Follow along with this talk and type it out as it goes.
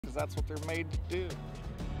because that's what they're made to do.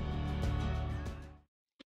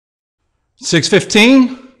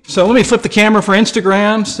 6:15. So let me flip the camera for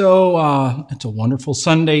Instagram. So it's a wonderful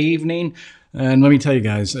Sunday evening. And let me tell you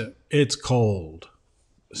guys, it's cold.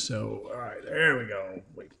 So, all right, there we go.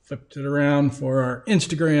 We flipped it around for our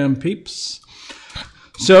Instagram peeps.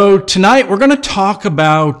 So tonight we're going to talk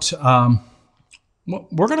about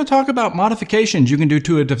modifications you can do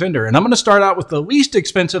to a Defender. And I'm going to start out with the least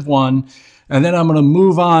expensive one, and then I'm going to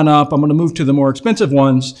move on up. I'm going to move to the more expensive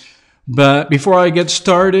ones. But before I get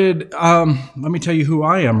started, let me tell you who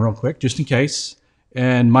I am real quick, just in case.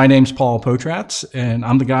 And my name's Paul Potratz, and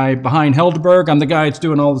I'm the guy behind Helderburg. I'm the guy that's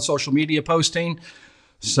doing all the social media posting.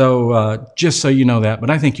 So just so you know that, but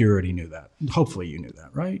I think you already knew that. Hopefully you knew that,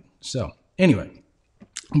 right? So anyway,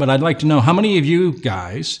 but I'd like to know how many of you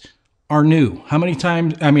guys are new? How many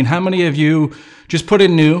of you just put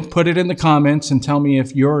in new, put it in the comments and tell me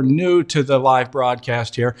if you're new to the live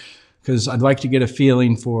broadcast here. Because I'd like to get a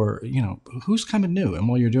feeling for, who's coming new. And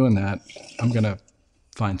while you're doing that, I'm going to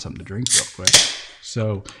find something to drink real quick.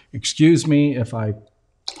 So excuse me if I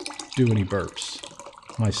do any burps.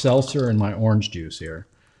 My seltzer and my orange juice here.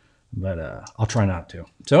 But I'll try not to.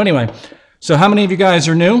 So anyway, so how many of you guys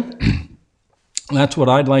are new? That's what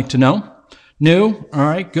I'd like to know. New? All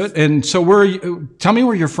right, good. And so tell me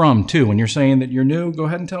where you're from, too. When you're saying that you're new, go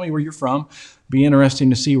ahead and tell me where you're from. Be interesting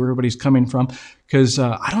to see where everybody's coming from. Because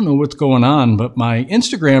I don't know what's going on, but my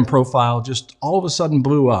Instagram profile just all of a sudden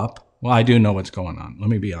blew up. Well, I do know what's going on. Let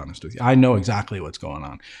me be honest with you. I know exactly what's going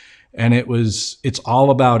on. And it's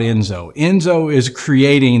all about Enzo. Enzo is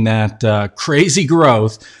creating that crazy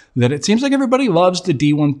growth that it seems like everybody loves the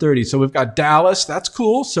D130. So we've got Dallas. That's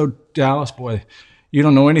cool. So Dallas, boy, you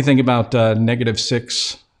don't know anything about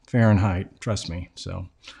 -6 Fahrenheit. Trust me. So,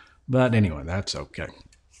 but anyway, that's okay.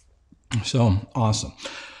 So awesome.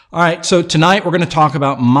 All right, so tonight we're going to talk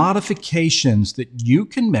about modifications that you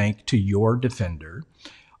can make to your Defender.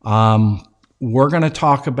 We're going to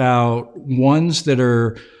talk about ones that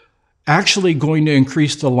are actually going to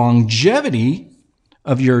increase the longevity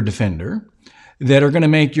of your Defender, that are going to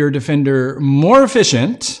make your Defender more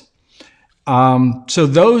efficient. So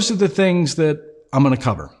those are the things that I'm going to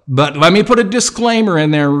cover. But let me put a disclaimer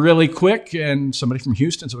in there really quick. And somebody from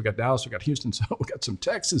Houston, so we got Dallas, we got Houston, so we got some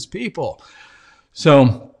Texas people.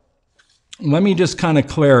 So let me just kind of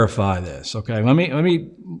clarify this, okay? Let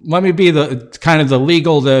me be the kind of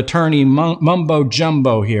the attorney mumbo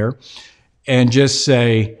jumbo here, and just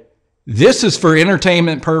say this is for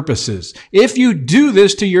entertainment purposes. If you do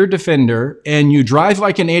this to your Defender and you drive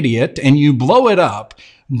like an idiot and you blow it up,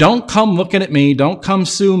 don't come looking at me. Don't come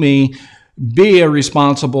sue me. Be a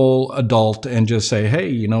responsible adult and just say, hey,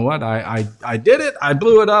 you know what? I did it. I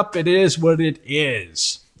blew it up. It is what it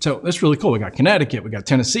is. So that's really cool. We got Connecticut, we got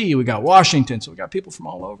Tennessee, we got Washington. So we got people from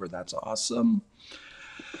all over. That's awesome.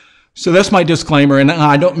 So that's my disclaimer. And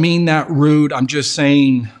I don't mean that rude. I'm just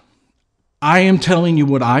saying I am telling you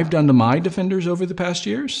what I've done to my Defenders over the past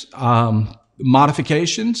years,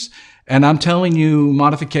 modifications. And I'm telling you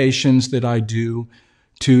modifications that I do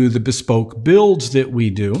to the bespoke builds that we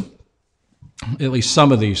do, at least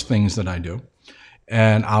some of these things that I do.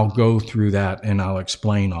 And I'll go through that and I'll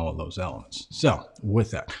explain all of those elements. So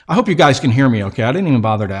with that, I hope you guys can hear me okay. I didn't even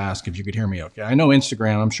bother to ask if you could hear me okay. I know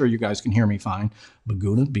Instagram, I'm sure you guys can hear me fine.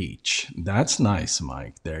 Laguna Beach. That's nice,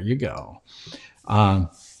 Mike. There you go.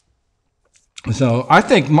 So I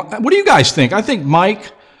think, what do you guys think? I think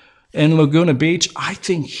Mike in Laguna Beach, I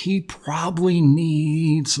think he probably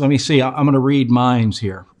needs, let me see, I'm going to read minds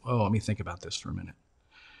here. Oh, let me think about this for a minute.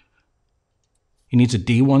 He needs a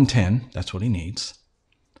D110. That's what he needs.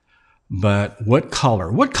 But what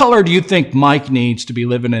color? What color do you think Mike needs to be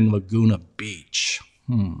living in Laguna Beach?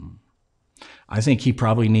 I think he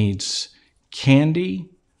probably needs candy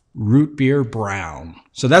root beer brown.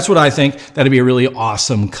 So that's what I think. That'd be a really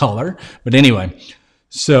awesome color. But anyway,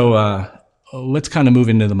 so let's kind of move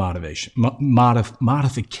into the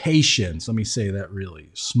modifications. Let me say that really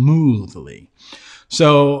smoothly.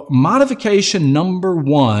 So modification number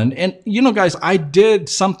one, and guys, I did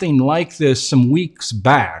something like this some weeks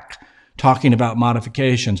back talking about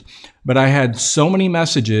modifications, but I had so many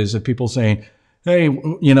messages of people saying, hey,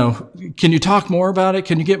 can you talk more about it?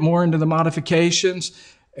 Can you get more into the modifications?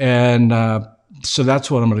 And so that's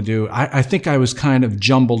what I'm going to do. I think I was kind of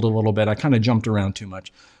jumbled a little bit. I kind of jumped around too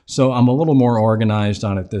much. So I'm a little more organized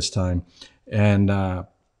on it this time. And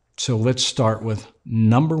so let's start with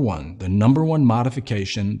number one. The number one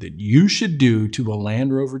modification that you should do to a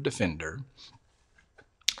Land Rover Defender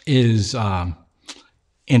is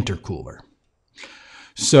intercooler.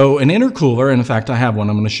 So an intercooler, and in fact I have one,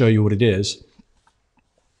 I'm going to show you what it is.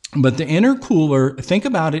 But the intercooler, think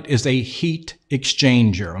about it as a heat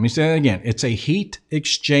exchanger. Let me say that again. It's a heat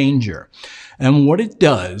exchanger. And what it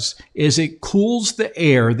does is it cools the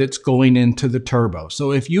air that's going into the turbo.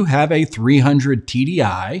 So if you have a 300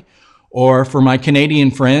 TDI, or for my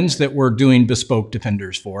Canadian friends that we're doing bespoke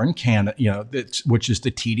defenders for in Canada, which is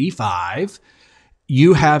the TD5,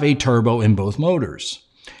 you have a turbo in both motors.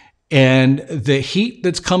 And the heat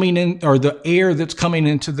that's coming in, or the air that's coming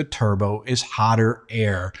into the turbo, is hotter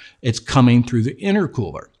air. It's coming through the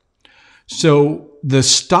intercooler. So the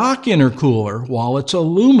stock intercooler, while it's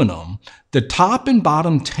aluminum, the top and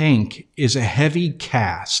bottom tank is a heavy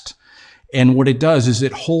cast. And what it does is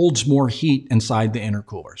it holds more heat inside the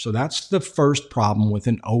intercooler. So that's the first problem with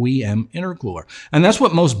an OEM intercooler. And that's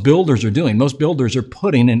what most builders are doing. Most builders are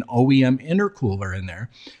putting an OEM intercooler in there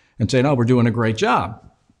and saying, oh, we're doing a great job.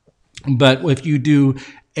 But if you do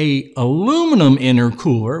a aluminum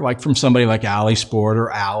intercooler, like from somebody like AliSport or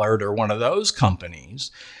Allard or one of those companies,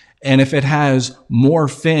 and if it has more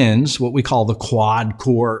fins, what we call the quad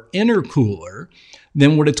core intercooler,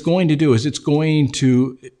 then what it's going to do is it's going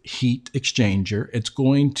to heat exchanger. It's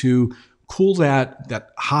going to cool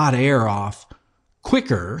that hot air off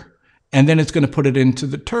quicker, and then it's going to put it into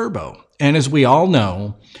the turbo. And as we all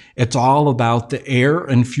know, it's all about the air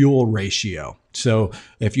and fuel ratio. So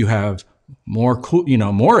if you have more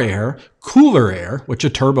air, cooler air, which a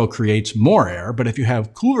turbo creates more air, but if you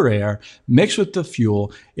have cooler air mixed with the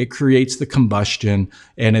fuel, it creates the combustion,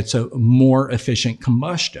 and it's a more efficient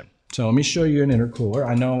combustion. So let me show you an intercooler.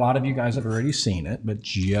 I know a lot of you guys have already seen it, but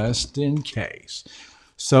just in case.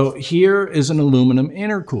 So here is an aluminum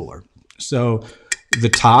intercooler. So the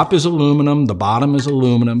top is aluminum, the bottom is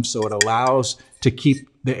aluminum, so it allows to keep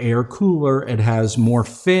the air cooler. It has more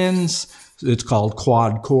fins. It's called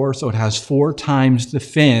quad core, so it has 4 times the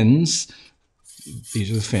fins. These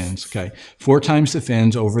are the fins, okay? 4 times the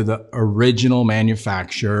fins over the original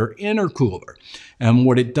manufacturer intercooler. And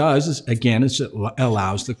what it does is, again, is it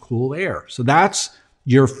allows the cool air. So that's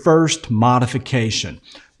your first modification.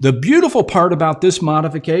 The beautiful part about this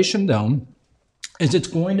modification, though, is it's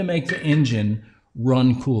going to make the engine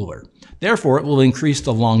run cooler. Therefore, it will increase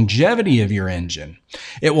the longevity of your engine.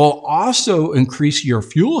 It will also increase your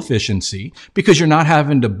fuel efficiency because you're not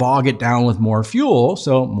having to bog it down with more fuel,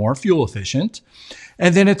 so more fuel efficient.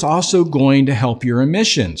 And then it's also going to help your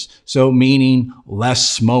emissions. So meaning less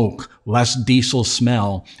smoke, less diesel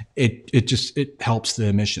smell. It helps the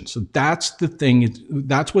emissions. So that's the thing.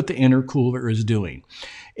 That's what the intercooler is doing.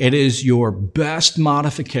 It is your best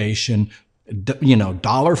modification.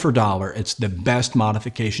 Dollar for dollar, it's the best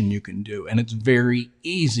modification you can do. And it's very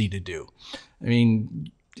easy to do. I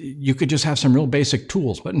mean, you could just have some real basic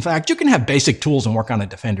tools. But in fact, you can have basic tools and work on a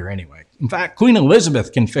Defender anyway. In fact, Queen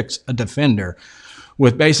Elizabeth can fix a Defender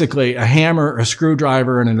with basically a hammer, a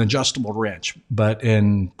screwdriver, and an adjustable wrench. But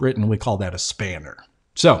in Britain, we call that a spanner.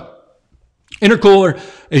 So, intercooler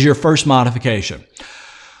is your first modification.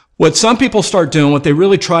 What some people start doing, what they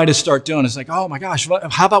really try to start doing is like, oh my gosh,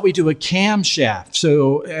 how about we do a camshaft?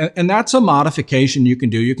 So, and that's a modification you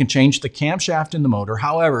can do. You can change the camshaft in the motor.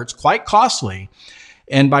 However, it's quite costly.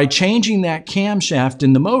 And by changing that camshaft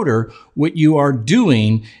in the motor, what you are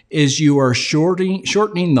doing is you are shortening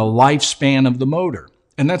the lifespan of the motor.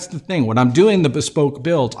 And that's the thing. When I'm doing the bespoke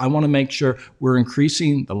builds, I want to make sure we're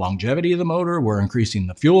increasing the longevity of the motor, we're increasing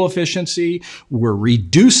the fuel efficiency, we're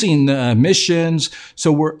reducing the emissions,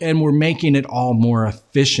 so we're making it all more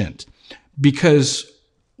efficient. Because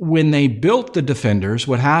when they built the Defenders,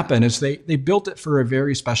 what happened is they built it for a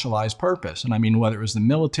very specialized purpose. And I mean, whether it was the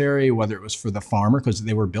military, whether it was for the farmer, because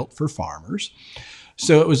they were built for farmers.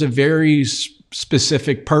 So it was a very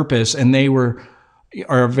specific purpose, and they were,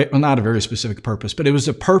 not a very specific purpose, but it was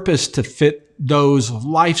a purpose to fit those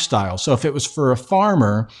lifestyles. So if it was for a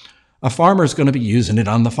farmer is going to be using it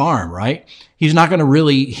on the farm, right?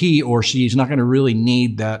 He or she's not going to really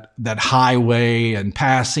need that highway and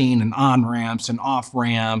passing and on-ramps and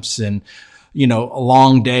off-ramps and,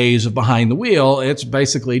 long days of behind the wheel. It's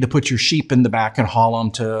basically to put your sheep in the back and haul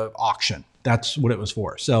them to auction. That's what it was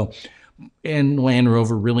for. So, and Land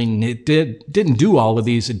Rover really didn't do all of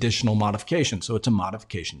these additional modifications. So it's a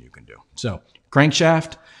modification you can do. So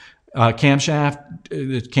crankshaft,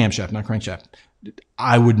 camshaft, not crankshaft.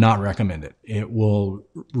 I would not recommend it. It will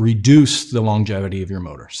reduce the longevity of your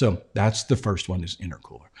motor. So that's the first one, is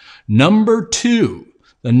intercooler.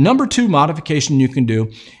 The number two modification you can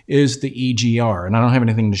do is the EGR. And I don't have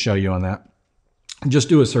anything to show you on that. Just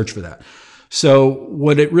do a search for that. So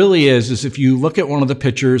what it really is if you look at one of the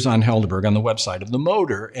pictures on Helderburg on the website of the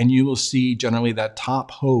motor, and you will see generally that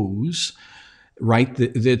top hose, right,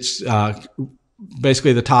 that's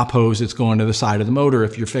basically the top hose, it's going to the side of the motor.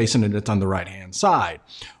 If you're facing it, it's on the right-hand side.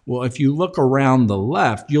 Well, if you look around the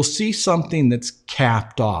left, you'll see something that's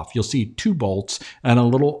capped off. You'll see 2 bolts and a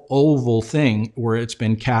little oval thing where it's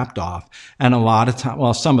been capped off. And a lot of times,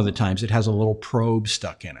 well, some of the times it has a little probe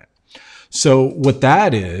stuck in it. So what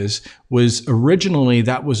that was originally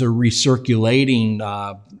that was a recirculating,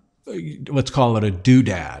 let's call it a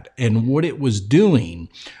doodad. And what it was doing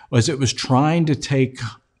was it was trying to take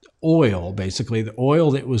oil, basically the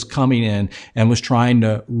oil that was coming in, and was trying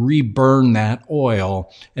to reburn that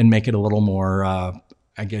oil and make it a little more,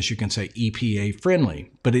 I guess you can say, EPA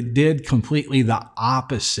friendly. But it did completely the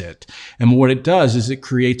opposite. And what it does is it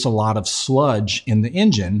creates a lot of sludge in the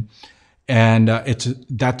engine. And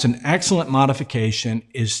that's an excellent modification,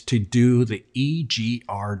 is to do the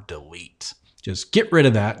EGR delete. Just get rid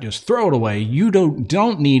of that. Just throw it away. You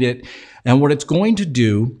don't need it. And what it's going to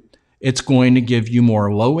do, it's going to give you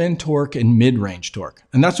more low-end torque and mid-range torque.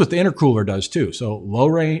 And that's what the intercooler does too. So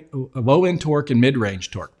low-end torque and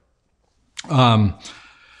mid-range torque.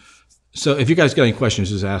 So if you guys got any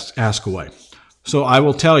questions, just ask away. So I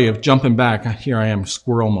will tell you, jumping back, here I am,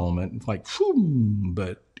 squirrel moment, like, whew,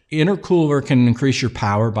 but intercooler can increase your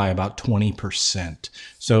power by about 20%.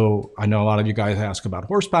 So I know a lot of you guys ask about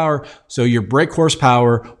horsepower. So your brake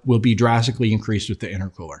horsepower will be drastically increased with the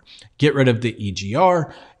intercooler. Get rid of the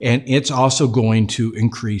EGR, and it's also going to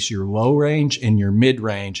increase your low range and your mid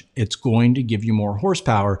range. It's going to give you more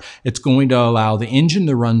horsepower. It's going to allow the engine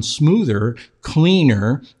to run smoother,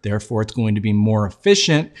 cleaner. Therefore, it's going to be more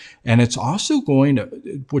efficient. And it's also going to,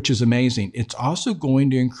 which is amazing, it's also going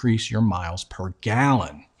to increase your miles per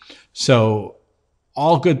gallon. So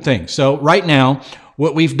all good things. So right now,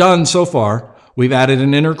 what we've done so far, we've added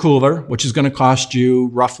an intercooler, which is going to cost you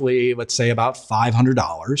roughly, let's say, about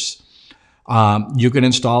 $500. You can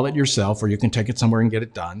install it yourself, or you can take it somewhere and get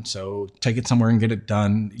it done. So take it somewhere and get it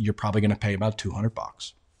done. You're probably going to pay about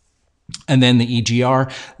 $200. And then the EGR,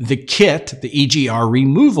 the kit, the EGR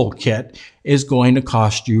removal kit, is going to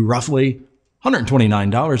cost you roughly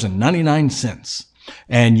 $129.99.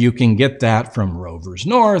 And you can get that from Rover's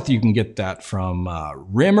North. You can get that from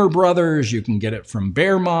Rimmer Brothers. You can get it from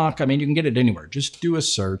Bearmock. I mean, you can get it anywhere. Just do a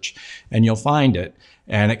search and you'll find it.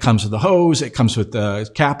 And it comes with the hose. It comes with the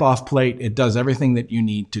cap off plate. It does everything that you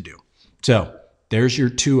need to do. So there's your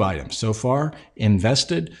 2 items. So far,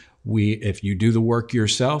 invested. If you do the work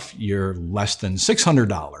yourself, you're less than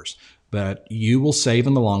 $600. But you will save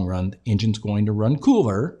in the long run. The engine's going to run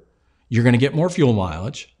cooler. You're going to get more fuel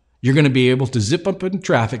mileage. You're going to be able to zip up in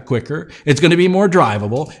traffic quicker. It's going to be more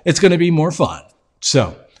drivable. It's going to be more fun.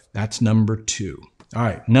 So that's number 2. All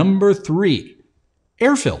right, number 3,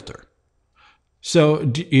 air filter. So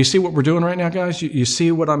do you see what we're doing right now, guys? You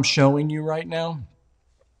see what I'm showing you right now?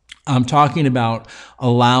 I'm talking about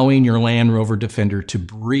allowing your Land Rover Defender to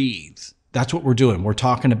breathe. That's what we're doing. We're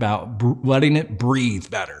talking about letting it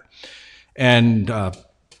breathe better. And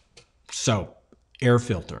so air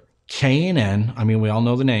filter. K&N, I mean, we all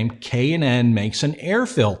know the name. K&N makes an air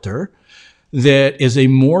filter that is a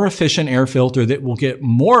more efficient air filter that will get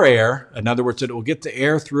more air. In other words, it will get the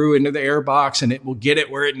air through into the air box, and it will get it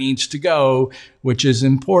where it needs to go, which is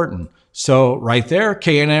important. So right there,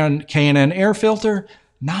 K&N air filter,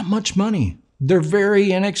 not much money. They're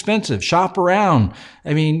very inexpensive. Shop around.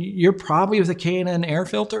 I mean, you're probably with a K&N air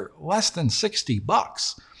filter, less than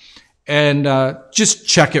 $60. And just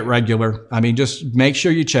check it regular. I mean, just make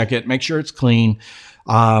sure you check it. Make sure it's clean.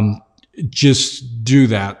 Just do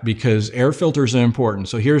that, because air filters are important.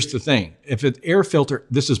 So here's the thing. If it's air filter,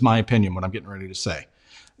 this is my opinion, what I'm getting ready to say.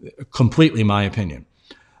 Completely my opinion.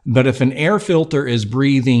 But if an air filter is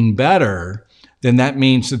breathing better, then that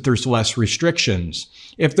means that there's less restrictions.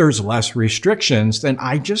 If there's less restrictions, then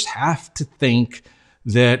I just have to think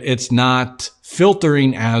that it's not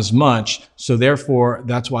filtering as much. So therefore,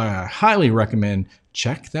 that's why I highly recommend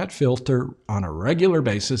check that filter on a regular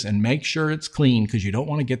basis and make sure it's clean, because you don't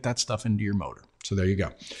want to get that stuff into your motor. So there you go.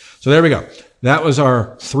 So there we go. That was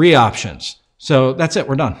our 3 options. So that's it.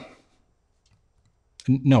 We're done.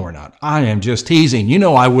 No, we're not. I am just teasing. You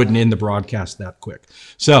know I wouldn't end the broadcast that quick.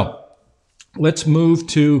 So let's move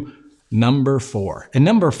to number 4. And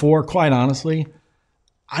number 4, quite honestly,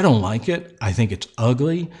 I don't like it. I think it's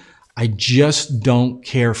ugly. I just don't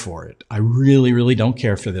care for it. I really, really don't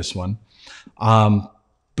care for this one.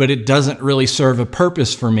 But it doesn't really serve a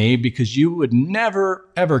purpose for me, because you would never,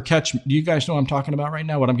 ever catch me. Do you guys know what I'm talking about right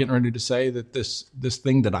now? What I'm getting ready to say, that this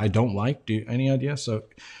thing that I don't like. Any idea? So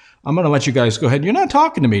I'm going to let you guys go ahead. You're not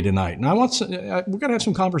talking to me tonight, and we're going to have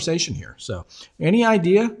some conversation here. So any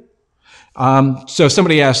idea? So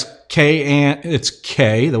somebody asked it's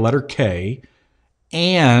K, the letter K,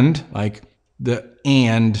 and like the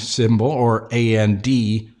and symbol, or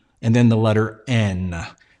A-N-D, and then the letter N.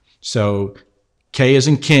 So K is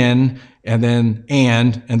in kin, and then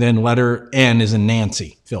letter N is in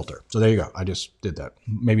Nancy filter. So there you go. I just did that.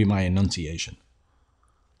 Maybe my enunciation.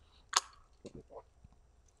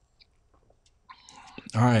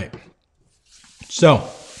 All right. So,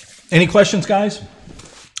 any questions, guys?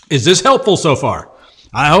 Is this helpful so far?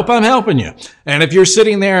 I hope I'm helping you. And if you're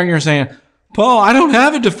sitting there and you're saying, Paul, I don't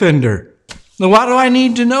have a Defender. Then why do I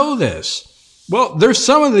need to know this? Well, there's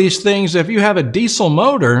some of these things, if you have a diesel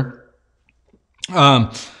motor, you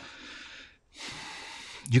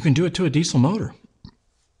can do it to a diesel motor.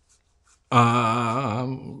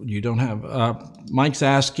 You don't have, Mike's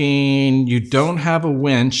asking, you don't have a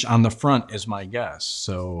winch on the front is my guess.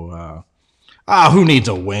 So, who needs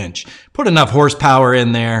a winch? Put enough horsepower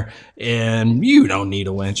in there and you don't need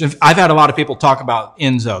a winch. I've had a lot of people talk about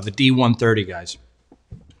Enzo, the D130 guys.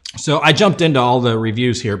 So I jumped into all the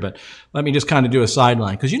reviews here, but let me just kind of do a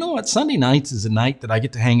sideline. Because you know what? Sunday nights is a night that I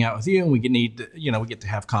get to hang out with you and we get to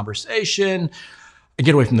have conversation. I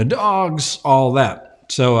get away from the dogs, all that.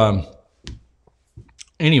 So,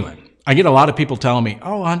 anyway, I get a lot of people telling me,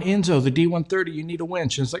 oh, on Enzo, the D130, you need a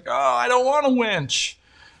winch. And it's like, oh, I don't want a winch.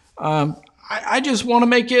 I just want to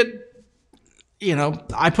make it,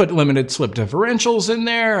 I put limited slip differentials in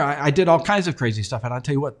there. I did all kinds of crazy stuff. And I'll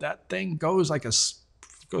tell you what, that thing goes like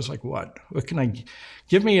what? What can I,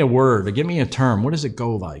 give me a word, give me a term. What does it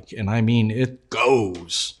go like? And I mean, it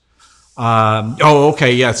goes.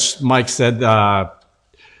 Okay, yes, Mike said,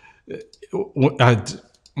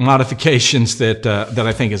 modifications that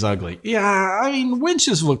I think is ugly. Yeah, I mean,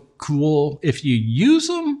 winches look cool if you use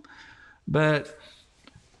them, but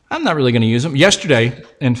I'm not really going to use them. Yesterday,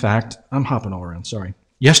 in fact, I'm hopping all around, sorry.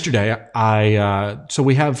 Yesterday, so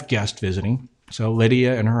we have guests visiting. So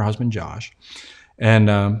Lydia and her husband, Josh, and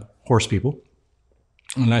horse people.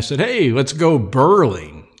 And I said, hey, let's go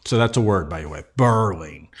burling. So that's a word, by the way,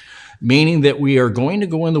 burling. Meaning that we are going to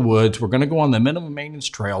go in the woods. We're going to go on the minimum maintenance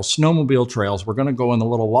trails, snowmobile trails. We're going to go on the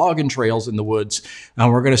little logging trails in the woods,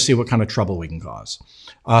 and we're going to see what kind of trouble we can cause.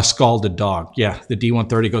 Scalded dog. Yeah, the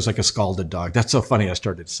D130 goes like a scalded dog. That's so funny I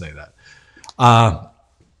started to say that.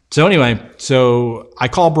 So anyway, I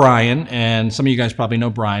call Brian, and some of you guys probably know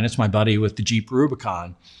Brian. It's my buddy with the Jeep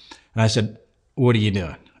Rubicon. And I said, what are you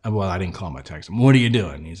doing? Well, I didn't call him. I texted him. What are you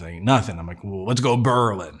doing? He's like, nothing. I'm like, well, let's go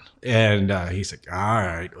burling. And he's like, all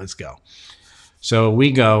right, let's go. So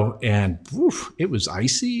we go, and it was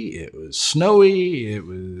icy. It was snowy.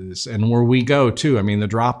 And where we go too, I mean, the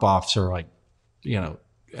drop-offs are like,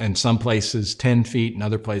 in some places 10 feet, in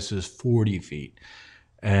other places 40 feet.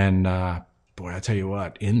 And boy, I tell you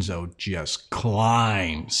what, Enzo just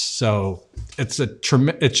climbs. So it's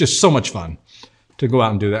just so much fun to go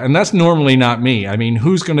out and do that. And that's normally not me. I mean,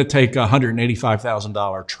 who's going to take a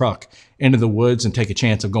 $185,000 truck into the woods and take a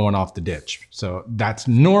chance of going off the ditch? So that's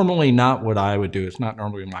normally not what I would do. It's not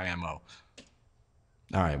normally my MO.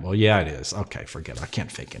 All right, well, yeah, it is. Okay, forget it. I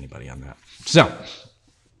can't fake anybody on that. So,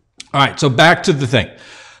 all right, so back to the thing.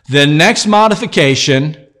 The next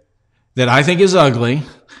modification that I think is ugly,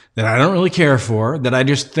 that I don't really care for, that I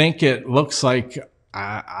just think it looks like,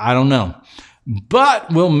 I don't know,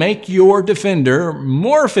 but will make your Defender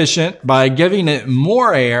more efficient by giving it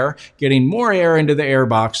more air, getting more air into the air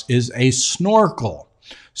box, is a snorkel.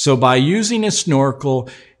 So by using a snorkel,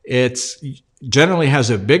 it's generally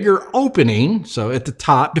has a bigger opening. So at the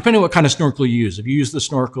top, depending on what kind of snorkel you use. If you use the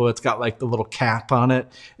snorkel, it's got like the little cap on it,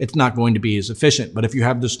 it's not going to be as efficient. But if you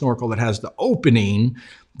have the snorkel that has the opening,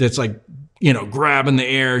 that's like, grabbing the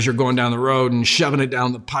air as you're going down the road and shoving it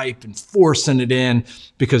down the pipe and forcing it in,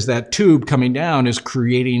 because that tube coming down is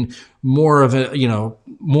creating more of a,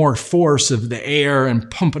 more force of the air and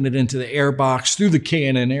pumping it into the air box through the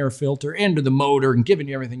cannon air filter into the motor and giving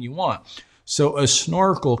you everything you want. So a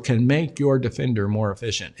snorkel can make your Defender more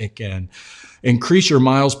efficient. It can increase your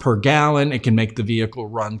miles per gallon. It can make the vehicle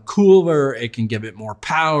run cooler. It can give it more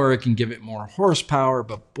power. It can give it more horsepower.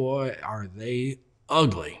 But boy, are they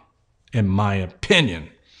ugly, in my opinion.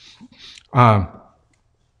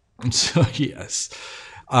 So yes.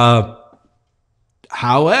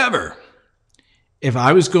 However, if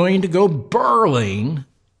I was going to go burling,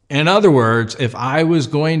 in other words, if I was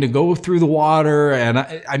going to go through the water, and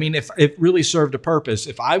I mean, if it really served a purpose,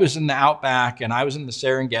 if I was in the Outback and I was in the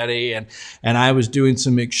Serengeti and I was doing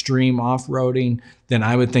some extreme off-roading, then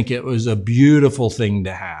I would think it was a beautiful thing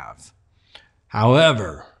to have.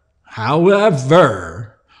 However,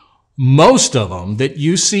 most of them that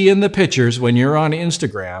you see in the pictures when you're on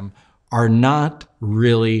Instagram are not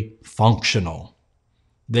really functional.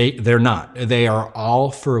 They're not. They are all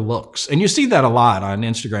for looks. And you see that a lot on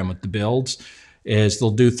Instagram with the builds, is they'll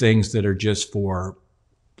do things that are just for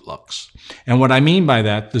looks. And what I mean by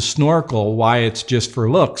that, the snorkel, why it's just for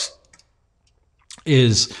looks,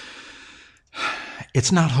 is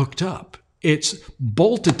it's not hooked up. It's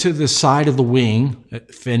bolted to the side of the wing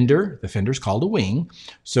fender. The fender's called a wing.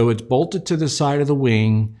 So it's bolted to the side of the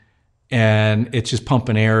wing, and it's just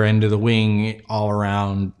pumping air into the wing all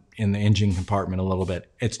around in the engine compartment a little bit.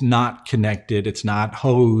 It's not connected. It's not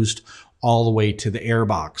hosed all the way to the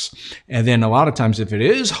airbox. And then a lot of times if it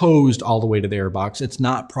is hosed all the way to the airbox, it's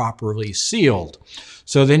not properly sealed.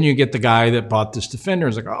 So then you get the guy that bought this Defender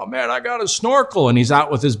is like, oh man, I got a snorkel. And he's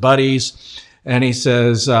out with his buddies and he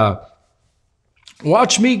says,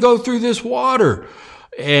 watch me go through this water.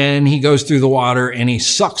 And he goes through the water and he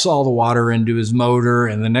sucks all the water into his motor.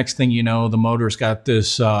 And the next thing you know, the motor's got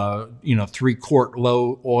this, 3-quart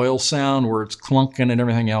low oil sound where it's clunking and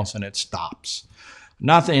everything else, and it stops.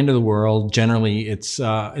 Not the end of the world. Generally, it's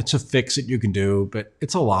a fix that you can do, but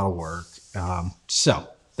it's a lot of work. So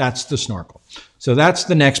that's the snorkel. So that's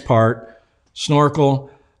the next part. Snorkel,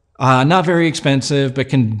 not very expensive, but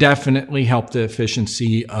can definitely help the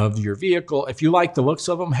efficiency of your vehicle. If you like the looks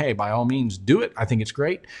of them, hey, by all means, do it. I think it's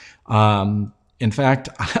great. In fact,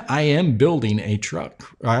 I am building a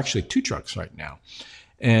truck, or actually 2 trucks right now.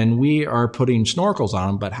 And we are putting snorkels on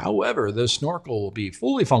them. But however, the snorkel will be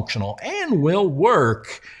fully functional and will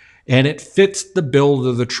work. And it fits the build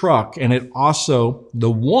of the truck. And it also,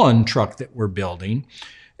 the one truck that we're building,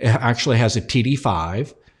 it actually has a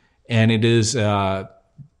TD5. And it is, it's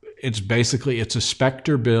a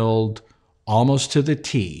Spectre build almost to the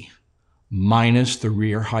T, minus the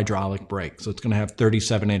rear hydraulic brake. So it's going to have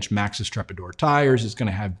 37-inch Maxxis Trepador tires. It's going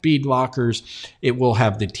to have bead lockers. It will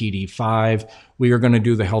have the TD5. We are going to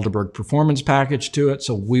do the Helderburg performance package to it.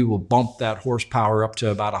 So we will bump that horsepower up to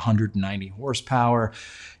about 190 horsepower.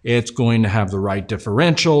 It's going to have the right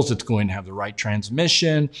differentials. It's going to have the right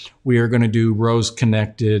transmission. We are going to do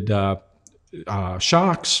rose-connected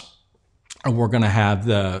shocks. We're going to have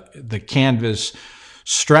the canvas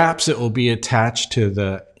straps that will be attached to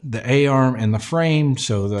the A-arm and the frame,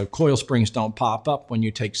 so the coil springs don't pop up when you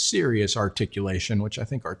take serious articulation, which I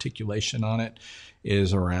think articulation on it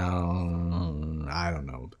is around, I don't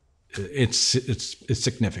know, it's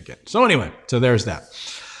significant. So anyway, so there's that.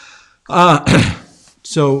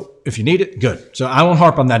 So if you need it, good. So I won't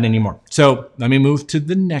harp on that anymore. So let me move to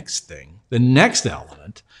the next thing, the next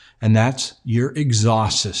element, and that's your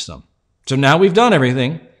exhaust system. So now we've done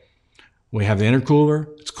everything. We have the intercooler.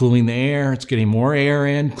 It's cooling the air. It's getting more air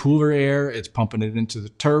in, cooler air. It's pumping it into the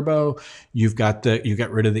turbo. You got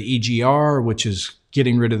rid of the EGR, which is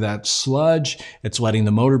getting rid of that sludge. It's letting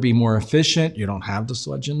the motor be more efficient. You don't have the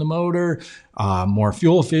sludge in the motor. More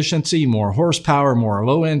fuel efficiency, more horsepower, more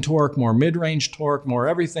low-end torque, more mid-range torque, more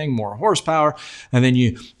everything, more horsepower. And then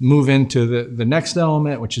you move into the next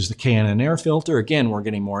element, which is the K&N air filter. Again, we're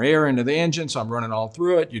getting more air into the engine, so I'm running all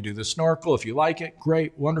through it. You do the snorkel. If you like it,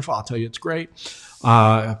 great, wonderful. I'll tell you it's great.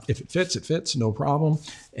 If it fits, no problem.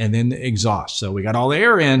 And then the exhaust. So we got all the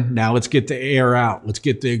air in. Now let's get the air out. Let's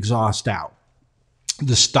get the exhaust out.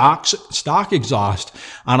 The stock exhaust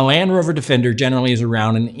on a Land Rover Defender generally is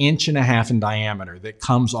around 1.5 inches in diameter that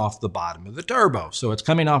comes off the bottom of the turbo. So it's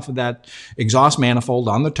coming off of that exhaust manifold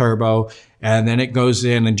on the turbo, and then it goes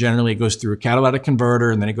in, and generally it goes through a catalytic converter,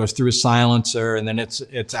 and then it goes through a silencer, and then it's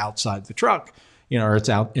outside the truck, or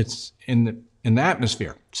it's in the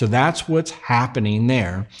atmosphere. So that's what's happening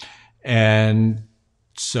there. And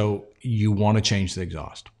so you want to change the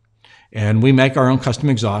exhaust. And we make our own custom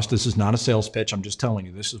exhaust. This is not a sales pitch. I'm just telling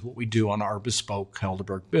you, this is what we do on our bespoke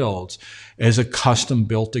Helderburg builds, is a custom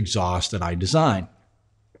built exhaust that I design.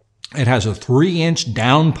 It has a 3-inch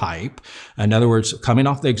downpipe. In other words, coming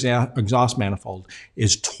off the exhaust manifold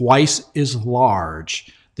is twice as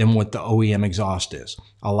large than what the OEM exhaust is.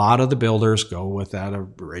 A lot of the builders go with that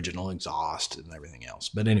original exhaust and everything else.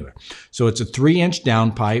 But anyway, so it's a 3-inch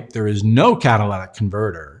downpipe. There is no catalytic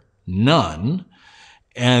converter, none.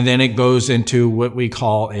 And then it goes into what we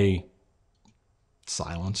call a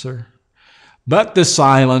silencer. But the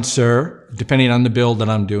silencer, depending on the build that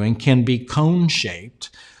I'm doing, can be cone-shaped.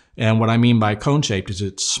 And what I mean by cone-shaped is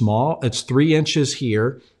it's small. It's 3 inches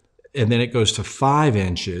here, and then it goes to 5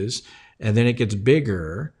 inches, and then it gets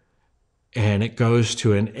bigger, and it goes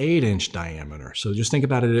to an 8-inch diameter. So just think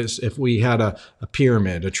about it as if we had a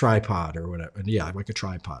pyramid, a tripod or whatever. Yeah, like a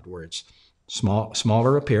tripod where it's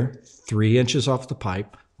smaller up here, 3 inches off the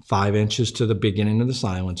pipe, 5 inches to the beginning of the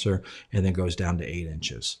silencer, and then goes down to 8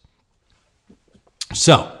 inches.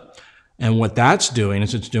 So, And what that's doing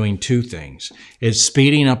is it's doing two things. It's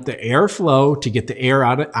speeding up the airflow to get the air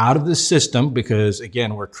out of the system, because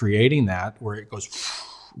again, we're creating that where it goes,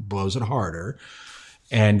 blows it harder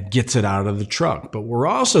and gets it out of the truck. But we're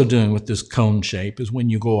also doing with this cone shape is when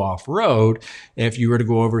you go off road, if you were to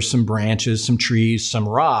go over some branches, some trees, some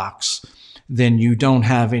rocks, then you don't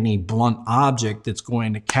have any blunt object that's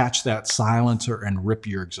going to catch that silencer and rip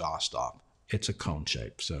your exhaust off. It's a cone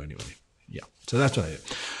shape. So anyway, yeah. So that's what I did.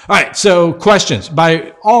 All right. So questions.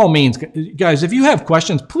 By all means, guys, if you have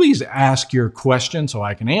questions, please ask your question so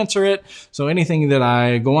I can answer it. So anything that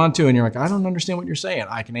I go on to and you're like, I don't understand what you're saying,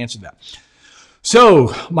 I can answer that.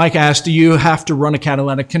 So Mike asked, do you have to run a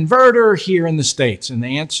catalytic converter here in the States? And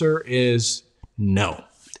the answer is no.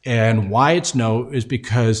 And why it's no is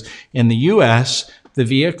because in the U.S., the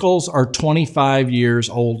vehicles are 25 years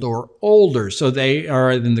old or older. So they are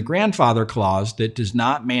in the grandfather clause that does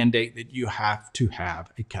not mandate that you have to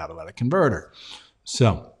have a catalytic converter.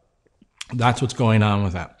 So that's what's going on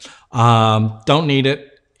with that. Don't need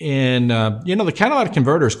it. And, the catalytic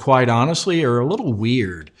converters, quite honestly, are a little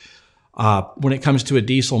weird when it comes to a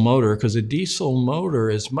diesel motor, because a diesel motor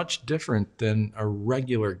is much different than a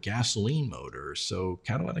regular gasoline motor. So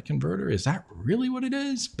catalytic converter, is that really what it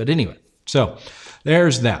is? But anyway, so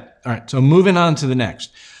there's that. All right, so moving on to the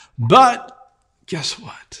next. But guess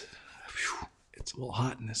what? Whew, it's a little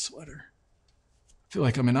hot in this sweater. I feel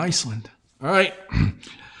like I'm in Iceland. All right.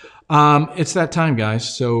 It's that time,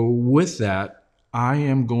 guys. So with that, I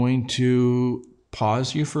am going to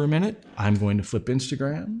pause you for a minute. I'm going to flip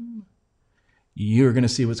Instagram. You're going to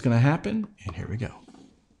see what's going to happen. And here we go.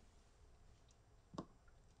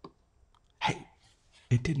 Hey,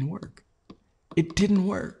 it didn't work. It didn't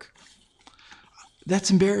work. That's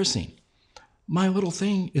embarrassing. My little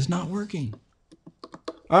thing is not working.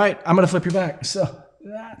 All right, I'm going to flip you back. So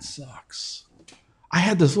that sucks. I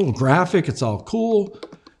had this little graphic. It's all cool.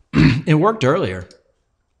 It worked earlier.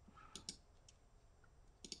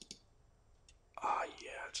 Oh, yeah,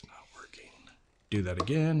 it's not working. Do that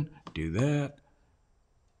again. Do that.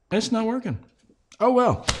 It's not working. Oh,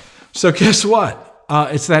 well. So guess what?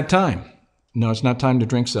 It's that time. No, it's not time to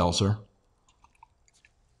drink seltzer.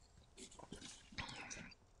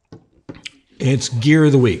 It's gear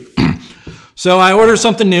of the week. So I ordered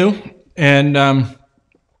something new, and I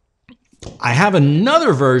have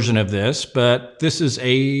another version of this, but this is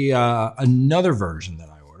another version that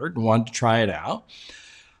I ordered and wanted to try it out.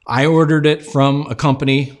 I ordered it from a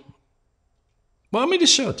company. Well, let me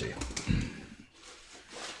just show it to you.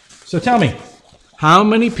 So tell me, how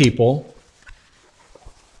many people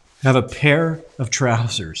have a pair of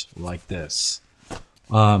trousers like this?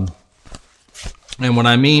 And what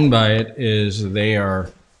I mean by it is they are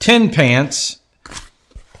tin pants. Let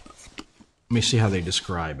me see how they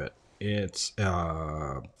describe it. It's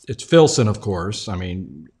Filson, of course. I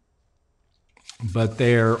mean, but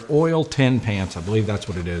they're oil tin pants. I believe that's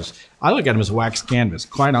what it is. I look at them as wax canvas.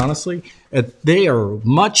 Quite honestly, they are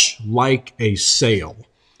much like a sail.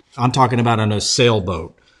 I'm talking about on a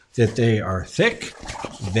sailboat. That they are thick,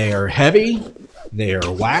 they are heavy, they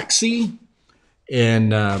are waxy,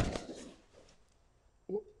 and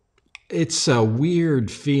it's a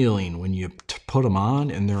weird feeling when you put them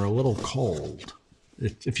on and they're a little cold,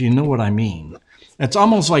 if you know what I mean. It's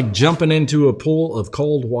almost like jumping into a pool of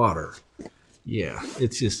cold water. Yeah,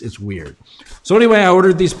 it's weird. So anyway, I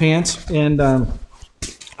ordered these pants, and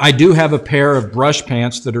I do have a pair of brush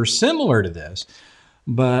pants that are similar to this,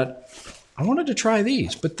 but I wanted to try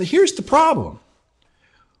these. But here's the problem.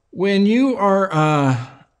 When you are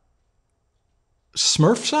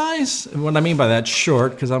Smurf size, and what I mean by that,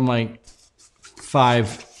 short, because I'm like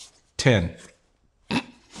 5'10".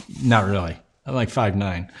 Not really. I'm like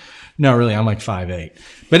 5'9". No, really, I'm like 5'8".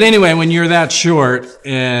 But anyway, when you're that short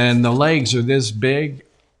and the legs are this big,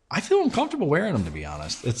 I feel uncomfortable wearing them, to be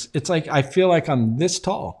honest. It's like I feel like I'm this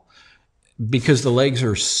tall because the legs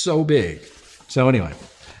are so big. So anyway,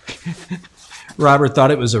 Robert thought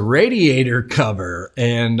it was a radiator cover,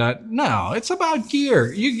 and no, it's about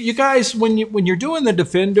gear. You guys, when you're doing the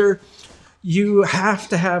Defender, you have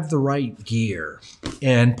to have the right gear.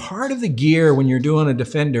 And part of the gear when you're doing a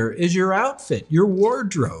Defender is your outfit, your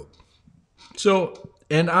wardrobe. So,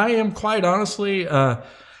 and I am quite honestly, I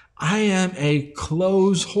am a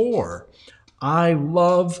clothes whore. I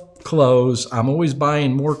love clothes. I'm always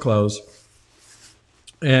buying more clothes.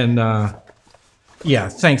 And yeah,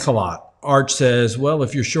 thanks a lot. Arch says, well,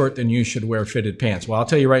 if you're short, then you should wear fitted pants. Well, I'll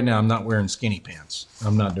tell you right now, I'm not wearing skinny pants.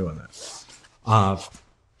 I'm not doing that.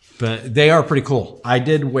 But they are pretty cool. I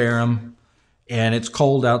did wear them, and it's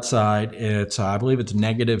cold outside. It's I believe it's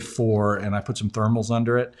 -4, and I put some thermals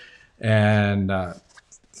under it. And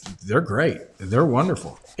they're great. They're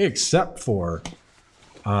wonderful, except for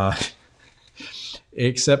where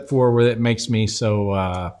it makes me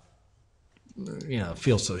so,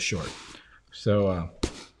 feel so short. So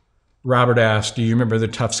Robert asked, do you remember the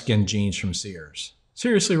tough skin jeans from Sears?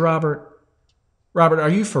 Seriously, Robert? Robert, are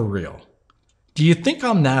you for real? Do you think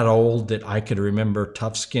I'm that old that I could remember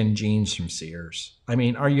tough skin jeans from Sears? I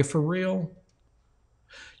mean, are you for real?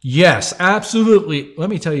 Yes, absolutely. Let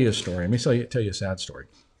me tell you a story. Let me tell you a sad story.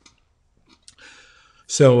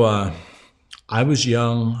 So I was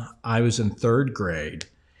young. I was in 3rd grade.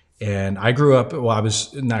 And I grew up, well, I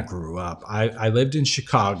was not grew up. I lived in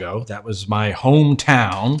Chicago. That was my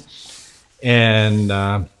hometown. And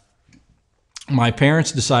my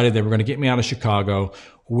parents decided they were going to get me out of Chicago,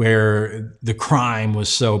 where the crime was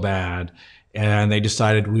so bad, and they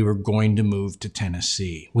decided we were going to move to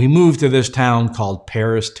Tennessee. We moved to this town called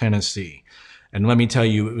Paris, Tennessee. And let me tell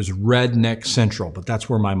you, it was redneck central, but that's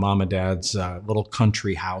where my mom and dad's little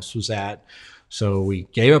country house was at. So we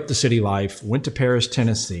gave up the city life, went to Paris,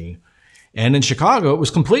 Tennessee. And in Chicago, it was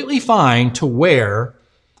completely fine to wear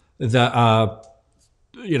the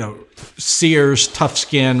Sears, tough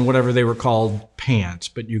skin, whatever they were called, pants.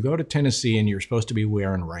 But you go to Tennessee and you're supposed to be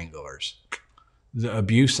wearing Wranglers. The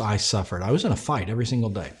abuse I suffered. I was in a fight every single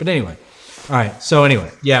day. But anyway, all right. So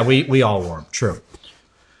anyway, yeah, we all wore them. True.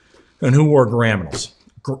 And who wore Graminals?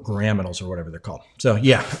 Graminals or whatever they're called. So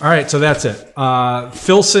yeah. All right. So that's it.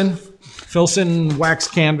 Filson wax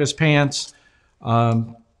canvas pants.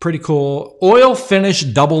 Pretty cool. Oil finish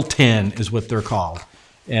double 10 is what they're called.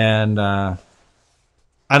 And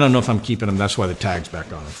I don't know if I'm keeping them. That's why the tag's back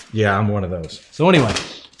on them. Yeah, I'm one of those. So anyway,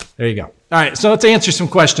 there you go. All right, so let's answer some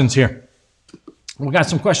questions here. We got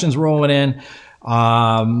some questions rolling in.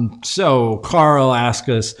 So Carl asked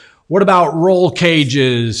us, what about roll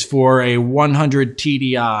cages for a 100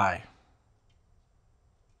 TDI?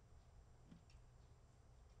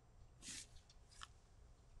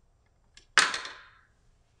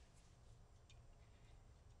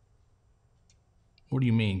 What do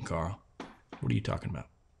you mean, Carl? What are you talking about?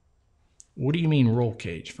 What do you mean roll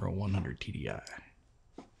cage for a 100 TDI?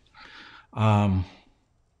 I'm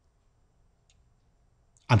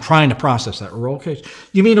trying to process that. Roll cage?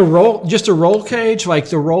 You mean just a roll cage? Like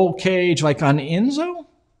the roll cage like on Enzo?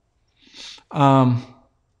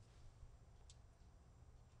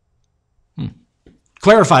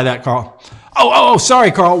 Clarify that, Carl. Oh,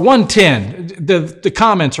 sorry, Carl. 110. The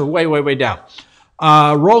comments are way down.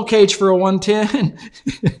 Roll cage for a 110?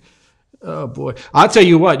 Oh, boy. I'll tell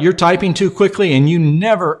you what, you're typing too quickly, and you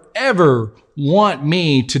never, ever want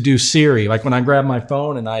me to do Siri. Like when I grab my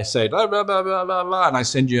phone and I say, blah, blah, blah, blah, blah, blah, and I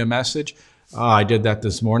send you a message. I did that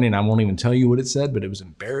this morning. I won't even tell you what it said, but it was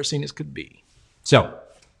embarrassing as could be. So,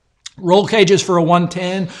 roll cages for a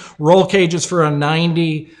 110, roll cages for a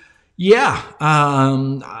 90. Yeah,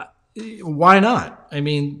 why not? I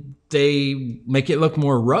mean, they make it look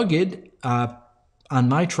more rugged. On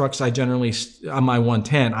my trucks, I generally, on my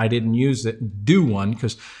 110, I didn't do one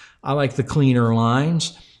because I like the cleaner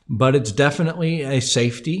lines, but it's definitely a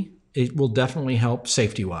safety. It will definitely help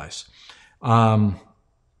safety-wise.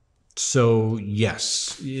 So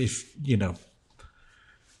yes, if,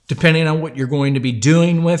 depending on what you're going to be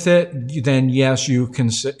doing with it, then yes,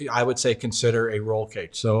 I would say consider a roll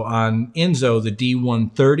cage. So on Enzo, the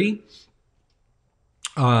D130,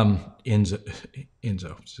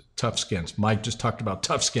 Enzo, tough skins. Mike just talked about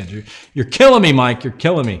tough skins. You're killing me, Mike. You're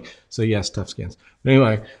killing me. So yes, tough skins. But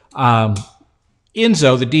anyway,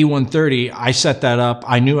 Enzo, the D130, I set that up.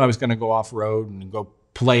 I knew I was going to go off road and go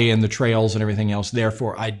play in the trails and everything else.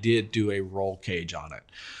 Therefore, I did do a roll cage on it.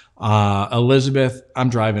 Elizabeth, I'm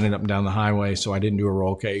driving it up and down the highway, so I didn't do a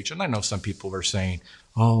roll cage. And I know some people are saying,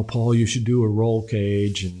 oh, Paul, you should do a roll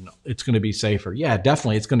cage and it's going to be safer. Yeah,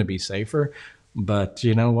 definitely it's going to be safer. But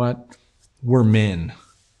you know what? We're men.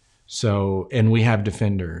 So, and we have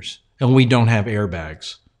defenders and we don't have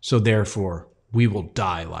airbags. So therefore, we will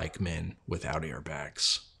die like men without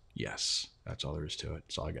airbags. Yes, that's all there is to it.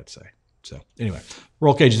 That's all I got to say. So anyway,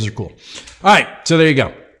 roll cages are cool. All right, so there you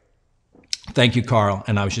go. Thank you, Carl.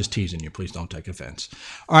 And I was just teasing you. Please don't take offense.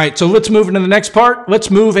 All right, so let's move into the next part. Let's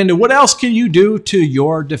move into what else can you do to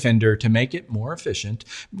your Defender to make it more efficient,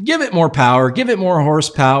 give it more power, give it more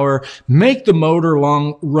horsepower, make the motor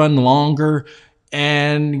run longer.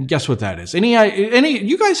 And guess what that is?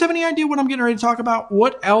 You guys have any idea what I'm getting ready to talk about?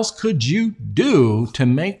 What else could you do to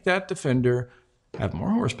make that Defender have more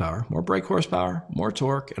horsepower, more brake horsepower, more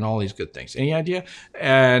torque, and all these good things? Any idea?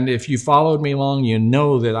 And if you followed me along, you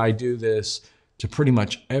know that I do this to pretty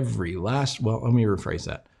much every last, well, let me rephrase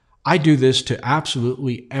that. I do this to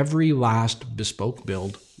absolutely every last bespoke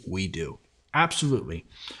build we do. Absolutely.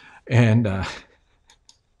 And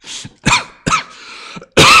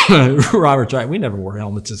Robert's right. We never wore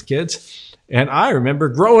helmets as kids. And I remember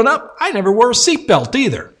growing up, I never wore a seatbelt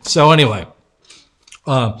either. So anyway,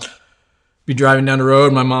 be driving down the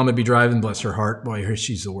road. My mom would be driving, bless her heart. Boy,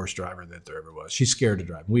 she's the worst driver that there ever was. She's scared to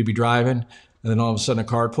drive. We'd be driving, and then all of a sudden a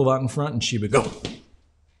car would pull out in front, and she would go.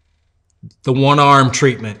 The one-arm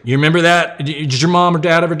treatment. You remember that? Did your mom or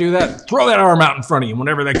dad ever do that? Throw that arm out in front of you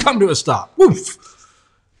whenever they come to a stop. Woof.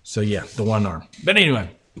 So yeah, the one arm. But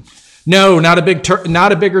anyway, no, not a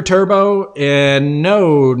bigger turbo, and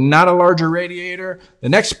no, not a larger radiator. The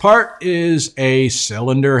next part is a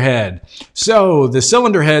cylinder head. So the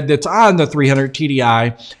cylinder head that's on the 300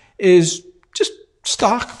 TDI is just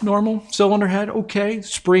stock, normal cylinder head. Okay,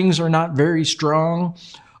 springs are not very strong.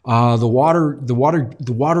 The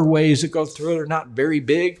waterways that go through it are not very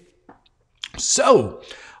big. So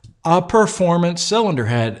a performance cylinder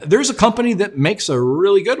head. There's a company that makes a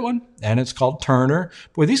really good one, and it's called Turner.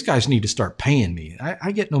 Boy, these guys need to start paying me.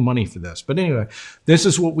 I get no money for this. But anyway, this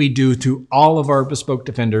is what we do to all of our Bespoke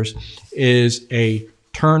Defenders is a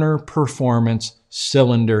Turner performance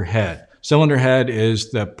cylinder head. Cylinder head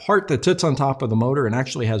is the part that sits on top of the motor and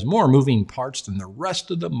actually has more moving parts than the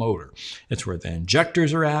rest of the motor. It's where the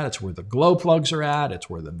injectors are at. It's where the glow plugs are at.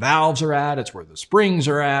 It's where the valves are at. It's where the springs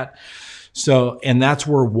are at. So, and that's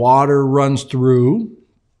where water runs through.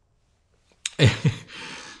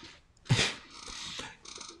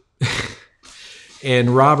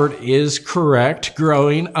 And Robert is correct.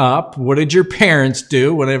 Growing up, what did your parents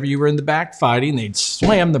do whenever you were in the back fighting? They'd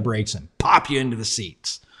slam the brakes and pop you into the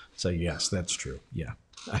seats. So yes, that's true. Yeah,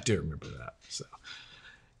 I do remember that. So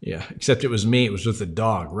yeah, except it was me. It was with the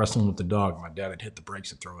dog, wrestling with the dog. My dad would hit the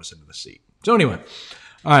brakes and throw us into the seat. So anyway,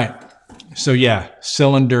 all right. So yeah,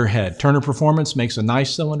 cylinder head. Turner Performance makes a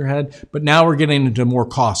nice cylinder head, but now we're getting into more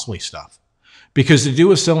costly stuff. Because to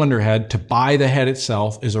do a cylinder head, to buy the head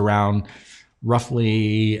itself is around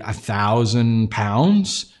roughly 1,000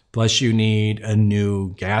 pounds. Plus you need a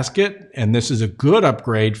new gasket. And this is a good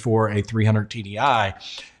upgrade for a 300 TDI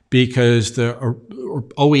because the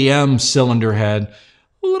OEM cylinder head,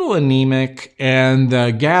 a little anemic, and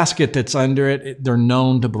the gasket that's under it, they're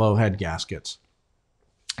known to blow head gaskets.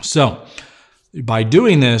 So by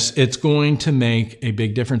doing this, it's going to make a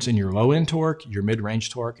big difference in your low-end torque, your mid-range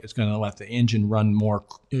torque. It's going to let the engine run more.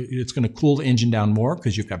 It's going to cool the engine down more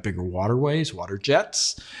because you've got bigger waterways, water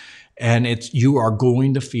jets, and you are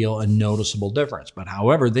going to feel a noticeable difference. But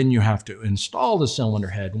however, then you have to install the cylinder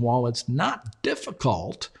head. And while it's not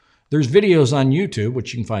difficult, there's videos on YouTube,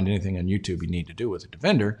 which you can find anything on YouTube you need to do with a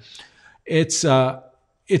Defender. It's a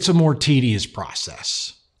more tedious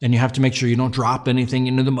process. And you have to make sure you don't drop anything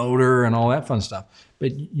into the motor and all that fun stuff.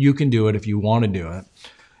 But you can do it if you want to do it.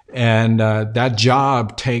 And that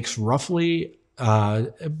job takes roughly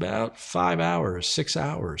about 5 hours, 6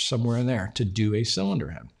 hours, somewhere in there to do a cylinder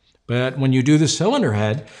head. But when you do the cylinder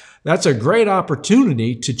head, that's a great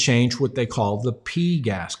opportunity to change what they call the P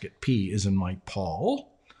gasket. P is in Mike Paul.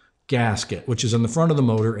 Gasket, which is in the front of the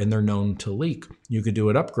motor, and they're known to leak. You could do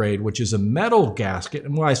an upgrade, which is a metal gasket.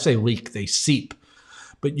 And when I say leak, they seep.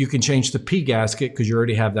 But you can change the P gasket because you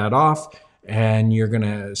already have that off, and you're going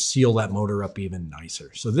to seal that motor up even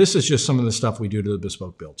nicer. So this is just some of the stuff we do to the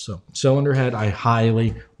Bespoke build. So cylinder head, I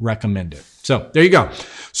highly recommend it. So there you go.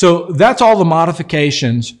 So that's all the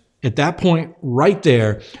modifications at that point right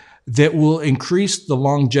there that will increase the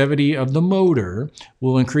longevity of the motor,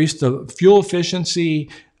 will increase the fuel efficiency,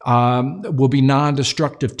 will be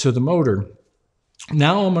non-destructive to the motor.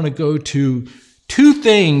 Now I'm going to go to two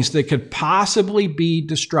things that could possibly be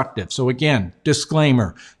destructive. So again,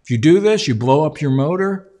 disclaimer, if you do this, you blow up your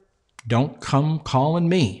motor, don't come calling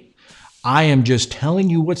me. I am just telling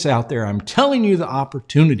you what's out there. I'm telling you the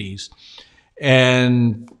opportunities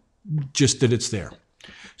and just that it's there.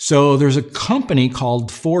 So there's a company called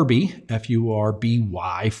Forby,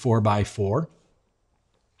 F-U-R-B-Y, 4x4,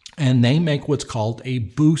 and they make what's called a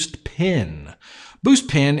boost pin. Boost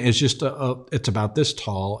pin is just it's about this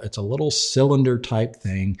tall. It's a little cylinder type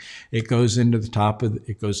thing. It goes into the top of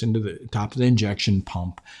the injection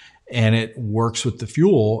pump, and it works with the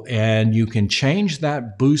fuel. And you can change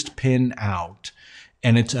that boost pin out,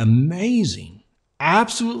 and it's amazing,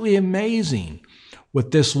 absolutely amazing,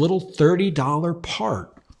 what this little $30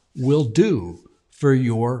 part will do for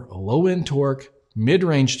your low-end torque,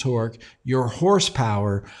 mid-range torque, your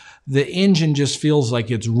horsepower. The engine just feels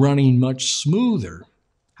like it's running much smoother.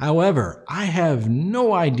 However, I have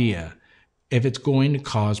no idea if it's going to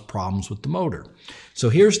cause problems with the motor. So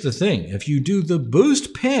here's the thing. If you do the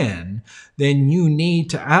boost pin, then you need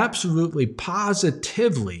to absolutely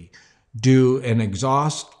positively do an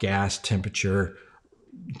exhaust gas temperature.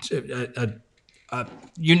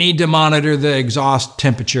 You need to monitor the exhaust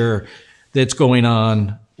temperature that's going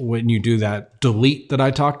on when you do that delete that I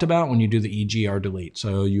talked about, when you do the EGR delete.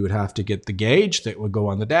 So you would have to get the gauge that would go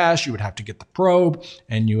on the dash, you would have to get the probe,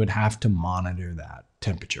 and you would have to monitor that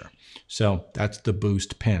temperature. So that's the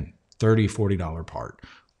boost pin, $30, $40 part.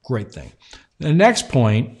 Great thing. The next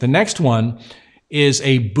one is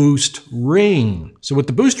a boost ring. So what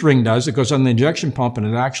the boost ring does, it goes on the injection pump and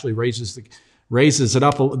it actually raises it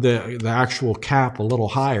up, the actual cap a little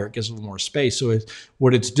higher. It gives a little more space. So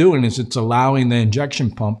what it's doing is it's allowing the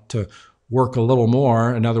injection pump to work a little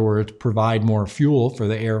more. In other words, provide more fuel for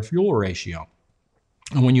the air-fuel ratio.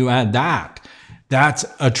 And when you add that, that's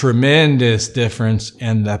a tremendous difference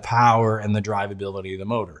in the power and the drivability of the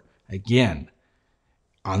motor. Again,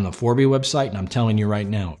 on the 4B website, and I'm telling you right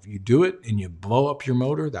now, if you do it and you blow up your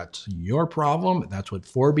motor, that's your problem. That's what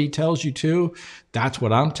 4B tells you to. That's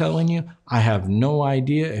what I'm telling you. I have no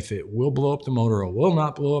idea if it will blow up the motor or will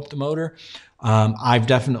not blow up the motor. I've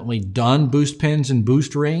definitely done boost pins and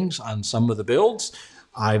boost rings on some of the builds.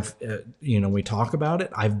 We talk about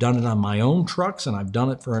it. I've done it on my own trucks and I've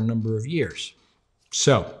done it for a number of years.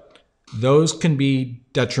 So those can be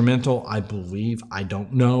detrimental, I believe. I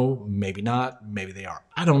don't know. Maybe not. Maybe they are.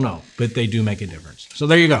 I don't know. But they do make a difference. So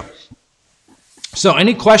there you go. So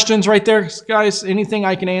any questions right there, guys? Anything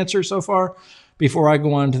I can answer so far before I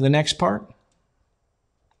go on to the next part?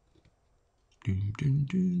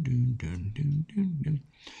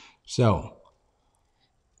 So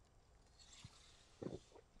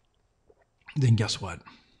then guess what?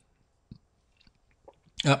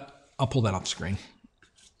 I'll pull that off the screen.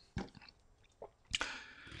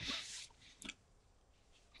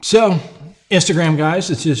 So, Instagram, guys,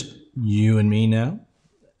 it's just you and me now.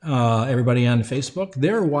 Everybody on Facebook,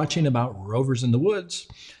 they're watching about Rovers in the Woods.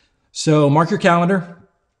 So, mark your calendar.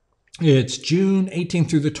 It's June 18th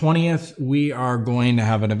through the 20th. We are going to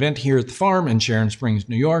have an event here at the farm in Sharon Springs,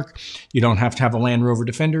 New York. You don't have to have a Land Rover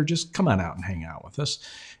Defender. Just come on out and hang out with us.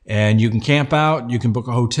 And you can camp out. You can book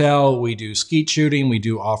a hotel. We do skeet shooting. We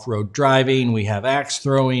do off-road driving. We have axe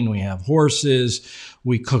throwing. We have horses.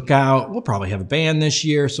 We cook out. We'll probably have a band this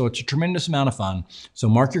year. So it's a tremendous amount of fun. So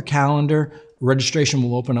mark your calendar. Registration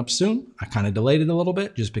will open up soon. I kind of delayed it a little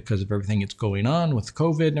bit just because of everything that's going on with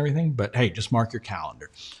COVID and everything. But hey, just mark your calendar.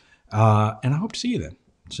 And I hope to see you then.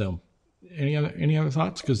 So any other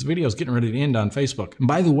thoughts? Because the video is getting ready to end on Facebook. And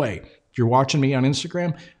by the way, if you're watching me on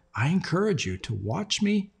Instagram, I encourage you to watch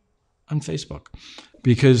me on Facebook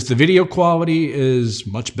because the video quality is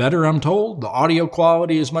much better, I'm told. The audio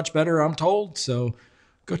quality is much better, I'm told. So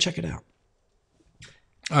go check it out.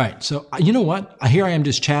 All right. So you know what? Here I am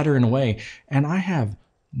just chattering away and I have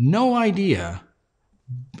no idea,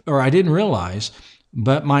 or I didn't realize,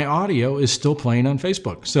 but my audio is still playing on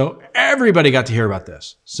Facebook. So everybody got to hear about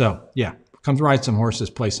this. So yeah, come ride some horses,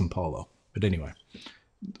 play some polo. But anyway,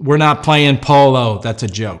 we're not playing polo. That's a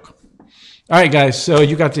joke. All right, guys. So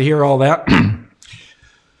you got to hear all that.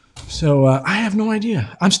 So I have no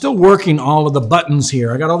idea. I'm still working all of the buttons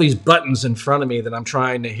here. I got all these buttons in front of me that I'm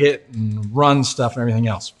trying to hit and run stuff and everything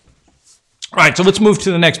else. All right, so let's move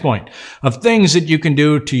to the next point of things that you can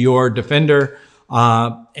do to your Defender.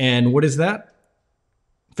 And what is that?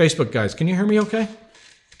 Facebook, guys. Can you hear me okay?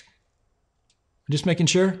 Just making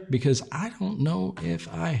sure because I don't know if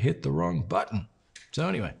I hit the wrong button. So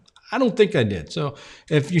anyway, I don't think I did. So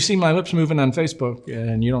if you see my lips moving on Facebook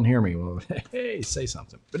and you don't hear me, well, hey, say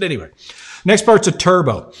something. But anyway, next part's a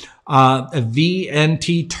turbo. A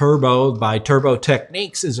VNT turbo by Turbo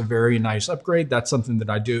Techniques is a very nice upgrade. That's something that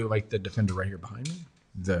I do, like the Defender right here behind me.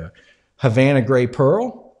 The Havana Gray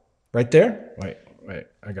Pearl right there. Wait,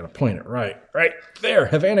 I got to point it right there.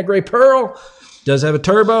 Havana Gray Pearl does have a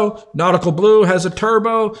turbo. Nautical Blue has a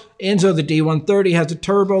turbo. Enzo, the D130, has a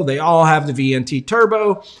turbo. They all have the VNT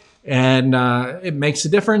turbo. And it makes a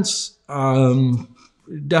difference.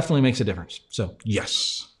 Definitely makes a difference. So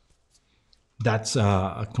yes, that's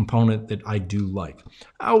a component that I do like.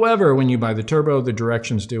 However, when you buy the turbo, the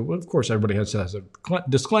directions do. Well, of course, everybody has a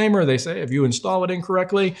disclaimer. They say if you install it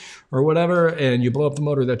incorrectly or whatever and you blow up the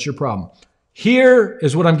motor, that's your problem. Here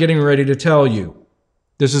is what I'm getting ready to tell you.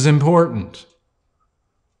 This is important.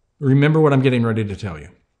 Remember what I'm getting ready to tell you.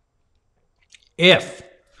 If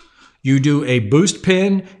you do a boost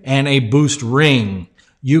pin and a boost ring,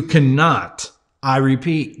 you cannot, I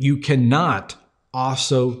repeat, you cannot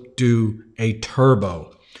also do a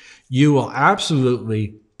turbo. You will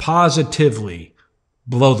absolutely, positively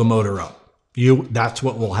blow the motor up. That's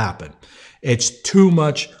what will happen. It's too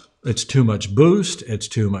much It's too much boost. It's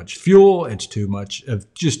too much fuel. It's too much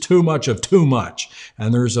of just too much of too much.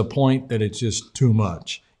 And there's a point that it's just too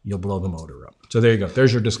much. You'll blow the motor up. So there you go.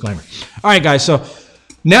 There's your disclaimer. All right, guys. So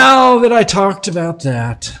now that I talked about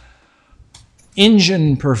that,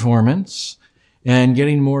 engine performance and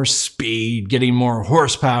getting more speed, getting more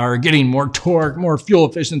horsepower, getting more torque, more fuel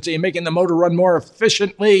efficiency, and making the motor run more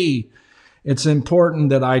efficiently, it's important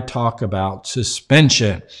that I talk about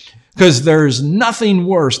suspension, because there's nothing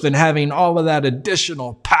worse than having all of that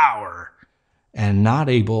additional power and not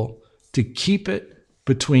able to keep it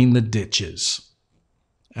between the ditches.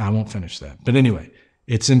 I won't finish that. But anyway,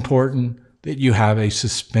 it's important that you have a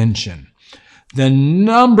suspension. The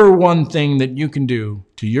number one thing that you can do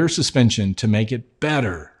to your suspension to make it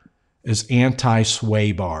better is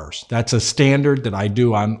anti-sway bars. That's a standard that I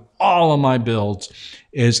do on all of my builds,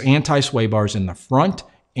 is anti-sway bars in the front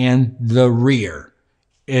and the rear.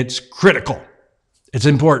 It's critical. It's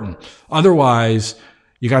important. Otherwise,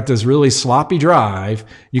 you got this really sloppy drive.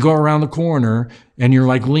 You go around the corner and you're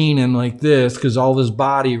like leaning like this because all this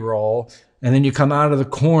body roll. And then you come out of the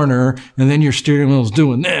corner and then your steering wheel's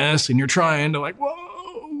doing this and you're trying to like,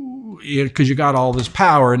 whoa, because you got all this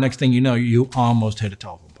power. And next thing you know, you almost hit a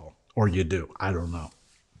telephone pole, or you do. I don't know.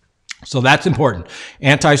 So that's important.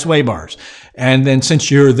 Anti-sway bars. And then since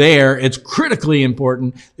you're there, it's critically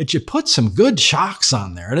important that you put some good shocks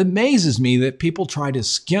on there. It amazes me that people try to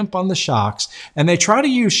skimp on the shocks, and they try to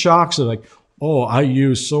use shocks that are like, oh, I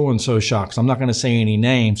use so-and-so shocks. I'm not going to say any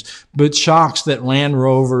names, but shocks that Land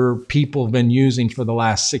Rover people have been using for the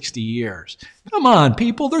last 60 years. Come on,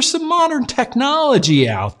 people. There's some modern technology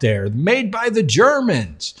out there made by the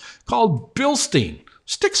Germans called Bilstein.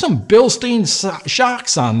 Stick some Bilstein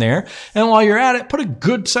shocks on there, and while you're at it, put a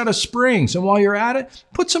good set of springs. And while you're at it,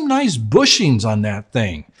 put some nice bushings on that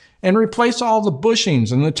thing and replace all the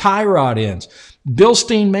bushings and the tie rod ends.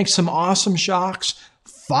 Bilstein makes some awesome shocks.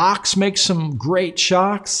 Fox makes some great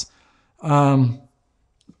shocks. Terra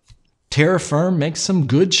Firm makes some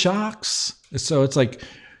good shocks. So it's like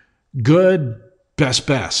good,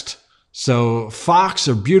 best. So Fox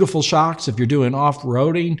are beautiful shocks. If you're doing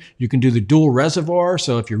off-roading, you can do the dual reservoir.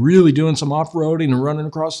 So if you're really doing some off-roading and running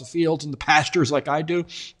across the fields and the pastures like I do,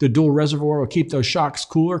 the dual reservoir will keep those shocks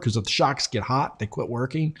cooler, because if the shocks get hot, they quit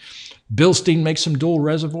working. Bilstein makes some dual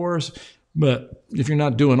reservoirs. But if you're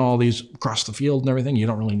not doing all these across the field and everything, you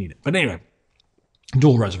don't really need it. But anyway,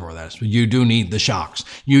 dual reservoir, that is. But you do need the shocks.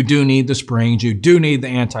 You do need the springs. You do need the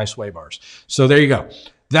anti-sway bars. So there you go.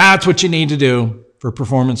 That's what you need to do for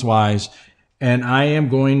performance-wise. And I am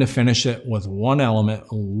going to finish it with one element,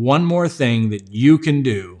 one more thing that you can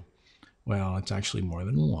do. Well, it's actually more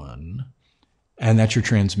than one. And that's your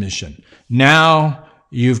transmission. Now,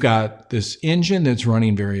 you've got this engine that's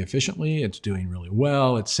running very efficiently. It's doing really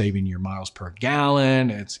well. It's saving your miles per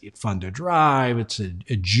gallon. It's fun to drive. It's a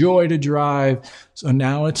joy to drive. So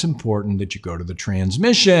now it's important that you go to the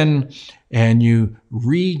transmission and you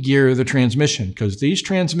re-gear the transmission, because these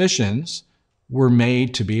transmissions were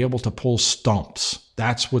made to be able to pull stumps.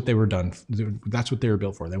 That's what they were done. That's what they were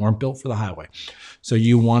built for. They weren't built for the highway. So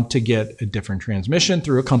you want to get a different transmission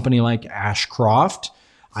through a company like Ashcroft.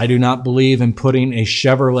 I do not believe in putting a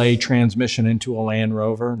Chevrolet transmission into a Land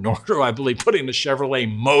Rover, nor do I believe putting a Chevrolet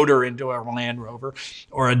motor into a Land Rover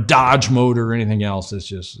or a Dodge motor or anything else. It's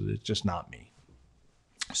just not me.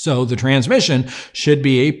 So the transmission should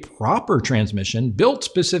be a proper transmission, built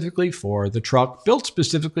specifically for the truck, built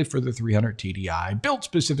specifically for the 300 TDI, built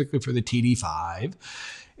specifically for the TD5,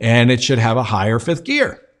 and it should have a higher fifth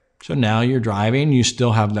gear. So now you're driving, you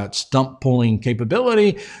still have that stump pulling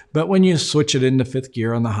capability, but when you switch it into fifth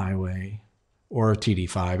gear on the highway or a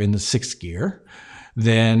TD5 in the sixth gear,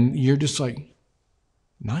 then you're just like,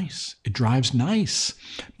 nice. It drives nice.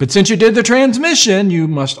 But since you did the transmission, you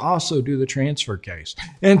must also do the transfer case.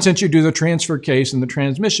 And since you do the transfer case and the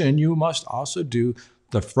transmission, you must also do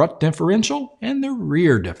the front differential and the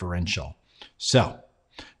rear differential. So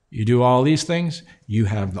you do all these things, you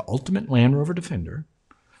have the ultimate Land Rover Defender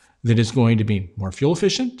that is going to be more fuel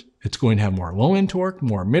efficient. It's going to have more low-end torque,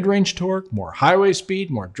 more mid-range torque, more highway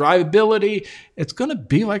speed, more drivability. It's going to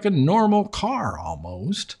be like a normal car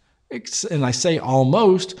almost. And I say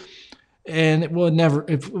almost, and it will never,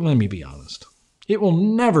 let me be honest, it will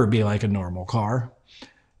never be like a normal car,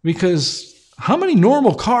 because how many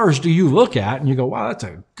normal cars do you look at and you go, wow, that's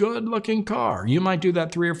a good looking car? You might do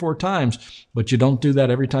that 3 or 4 times, but you don't do that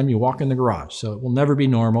every time you walk in the garage. So it will never be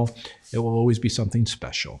normal. It will always be something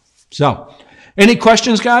special. So any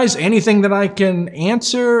questions, guys? Anything that I can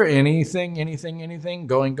answer? Anything, going,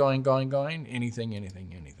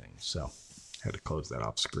 anything. So I had to close that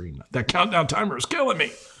off screen. That countdown timer is killing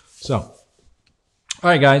me. So All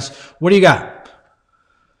right, guys, what do you got?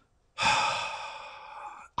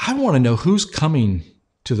 I want to know who's coming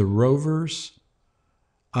to the Rovers.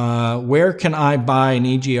 Where can I buy an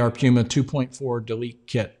EGR Puma 2.4 delete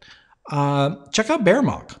kit? Check out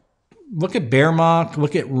Bearmock. Look at Bearmock.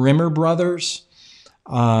 Look at Rimmer Brothers.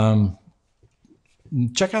 Check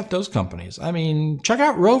out those companies. I mean, check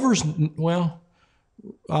out Rovers. Well,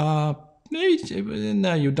 maybe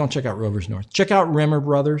no, you don't check out Rovers North. Check out Rimmer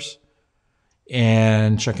Brothers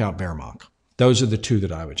and check out Bearmock. Those are the two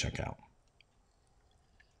that I would check out.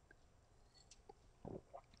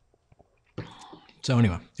 So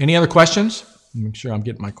anyway, any other questions? Make sure I'm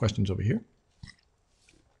getting my questions over here.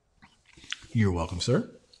 You're welcome, sir.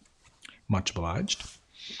 Much obliged.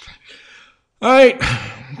 All right.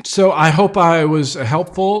 So I hope I was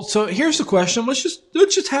helpful. So here's the question. Let's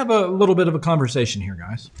just have a little bit of a conversation here,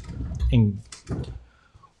 guys. And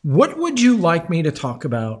what would you like me to talk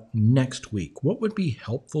about next week? What would be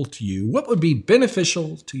helpful to you? What would be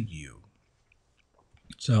beneficial to you?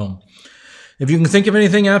 So if you can think of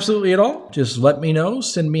anything absolutely at all, just let me know.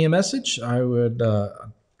 Send me a message. I would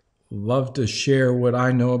love to share what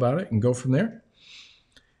I know about it and go from there.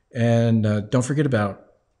 And don't forget about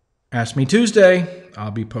Ask Me Tuesday. I'll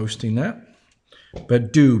be posting that.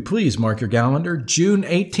 But do please mark your calendar. June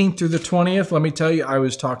 18th through the 20th. Let me tell you, I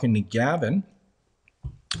was talking to Gavin.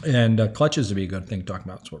 And clutches would be a good thing to talk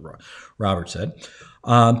about. That's what Robert said.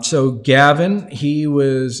 So Gavin, he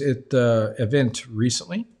was at the event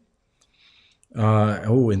recently.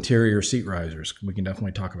 Interior seat risers. We can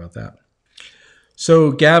definitely talk about that.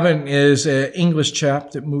 So Gavin is an English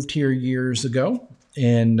chap that moved here years ago.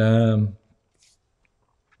 And I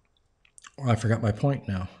forgot my point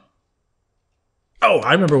now. Oh,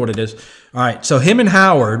 I remember what it is. All right. So him and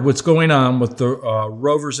Howard, what's going on with the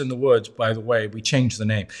Rovers in the Woods, by the way, we changed the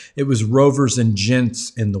name. It was Rovers and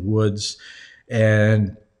Gents in the Woods.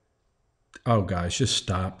 And, oh, guys, just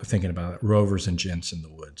stop thinking about it. Rovers and Gents in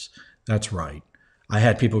the Woods. That's right. I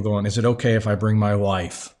had people going, is it okay if I bring my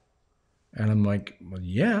wife? And I'm like, well,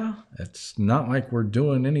 yeah, it's not like we're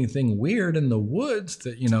doing anything weird in the woods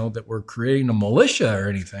that, you know, that we're creating a militia or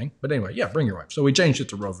anything. But anyway, yeah, bring your wife. So we changed it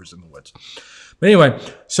to Rovers in the Woods. But anyway,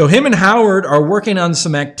 so him and Howard are working on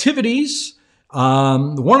some activities.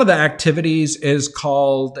 One of the activities is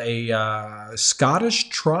called a Scottish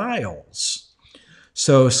Trials.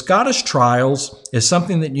 So Scottish Trials is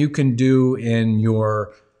something that you can do in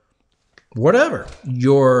your whatever,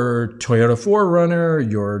 your Toyota 4Runner,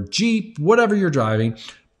 your Jeep, whatever you're driving.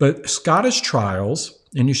 But Scottish Trials,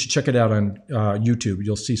 and you should check it out on YouTube.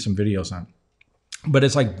 You'll see some videos on it. But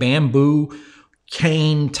it's like bamboo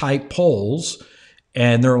cane type poles,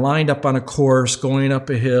 and they're lined up on a course, going up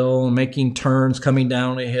a hill, making turns, coming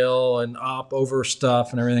down a hill, and up over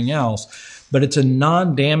stuff and everything else. But it's a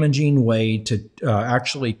non-damaging way to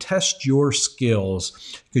actually test your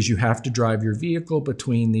skills, because you have to drive your vehicle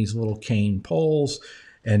between these little cane poles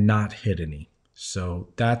and not hit any. So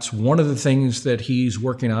that's one of the things that he's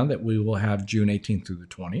working on that we will have June 18th through the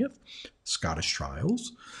 20th, Scottish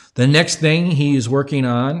Trials. The next thing he's working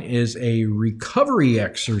on is a recovery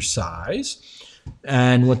exercise.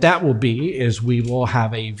 And what that will be is we will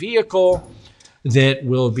have a vehicle that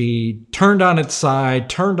will be turned on its side,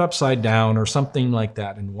 turned upside down, or something like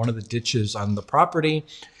that in one of the ditches on the property.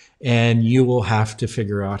 And you will have to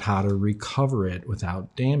figure out how to recover it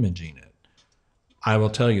without damaging it. I will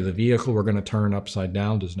tell you, the vehicle we're going to turn upside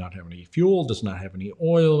down does not have any fuel, does not have any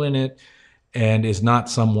oil in it, and is not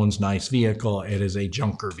someone's nice vehicle. It is a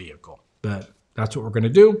junker vehicle. But that's what we're going to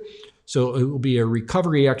do. So it will be a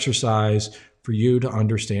recovery exercise for you to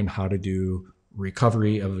understand how to do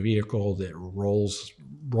recovery of a vehicle that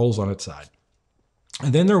rolls on its side.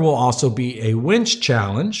 And then there will also be a winch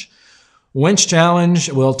challenge. Winch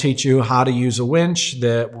challenge will teach you how to use a winch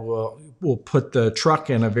that will put the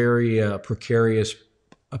truck in a very precarious,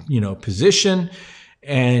 position,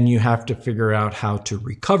 and you have to figure out how to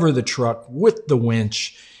recover the truck with the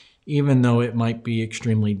winch, even though it might be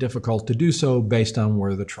extremely difficult to do so based on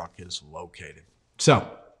where the truck is located. So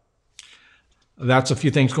that's a few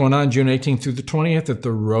things going on June 18th through the 20th at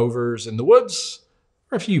the Rovers in the Woods,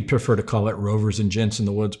 or if you prefer to call it Rovers and Gents in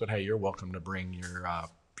the Woods. But hey, you're welcome to bring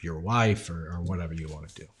your wife or whatever you want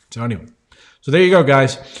to do. So anyway, so there you go,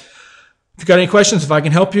 guys. If you got any questions, if I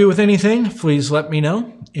can help you with anything, please let me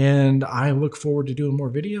know. And I look forward to doing more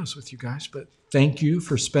videos with you guys. But thank you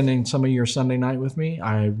for spending some of your Sunday night with me.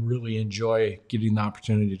 I really enjoy getting the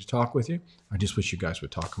opportunity to talk with you. I just wish you guys would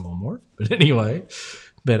talk a little more. But anyway,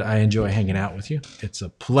 I enjoy hanging out with you. It's a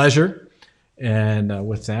pleasure. And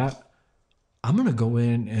with that, I'm going to go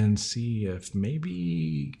in and see if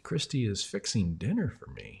maybe Christy is fixing dinner for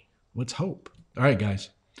me. Let's hope. All right, guys.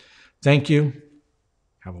 Thank you.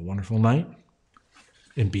 Have a wonderful night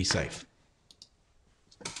and be safe.